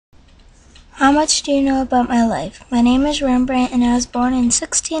How much do you know about my life? My name is Rembrandt, and I was born in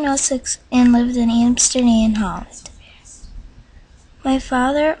 1606 and lived in Amsterdam, Holland. My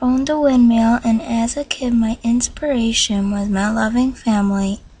father owned a windmill, and as a kid my inspiration was my loving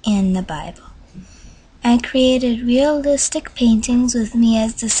family and the Bible. I created realistic paintings with me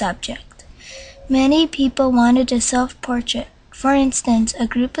as the subject. Many people wanted a self-portrait. For instance, a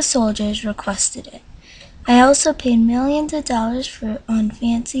group of soldiers requested it. I also paid millions of dollars on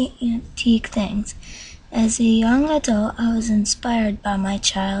fancy antique things. As a young adult, I was inspired by my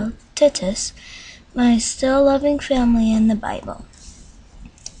child, Titus, my still-loving family, and the Bible.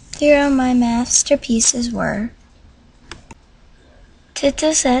 Three of my masterpieces were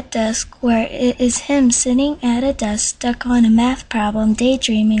Titus at Dusk, where it is him sitting at a desk stuck on a math problem,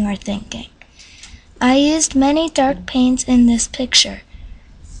 daydreaming or thinking. I used many dark paints in this picture.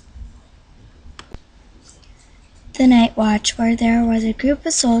 The Night Watch, where there was a group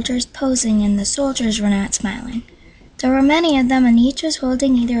of soldiers posing and the soldiers were not smiling. There were many of them, and each was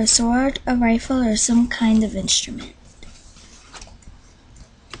holding either a sword, a rifle, or some kind of instrument.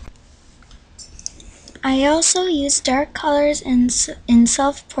 I also used dark colors in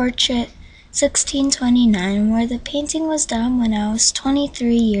Self-Portrait 1629, where the painting was done when I was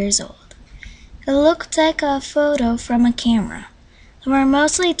 23 years old. It looked like a photo from a camera. There were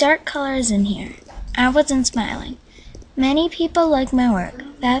mostly dark colors in here. I wasn't smiling. Many people like my work.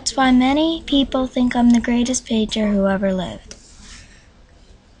 That's why many people think I'm the greatest painter who ever lived.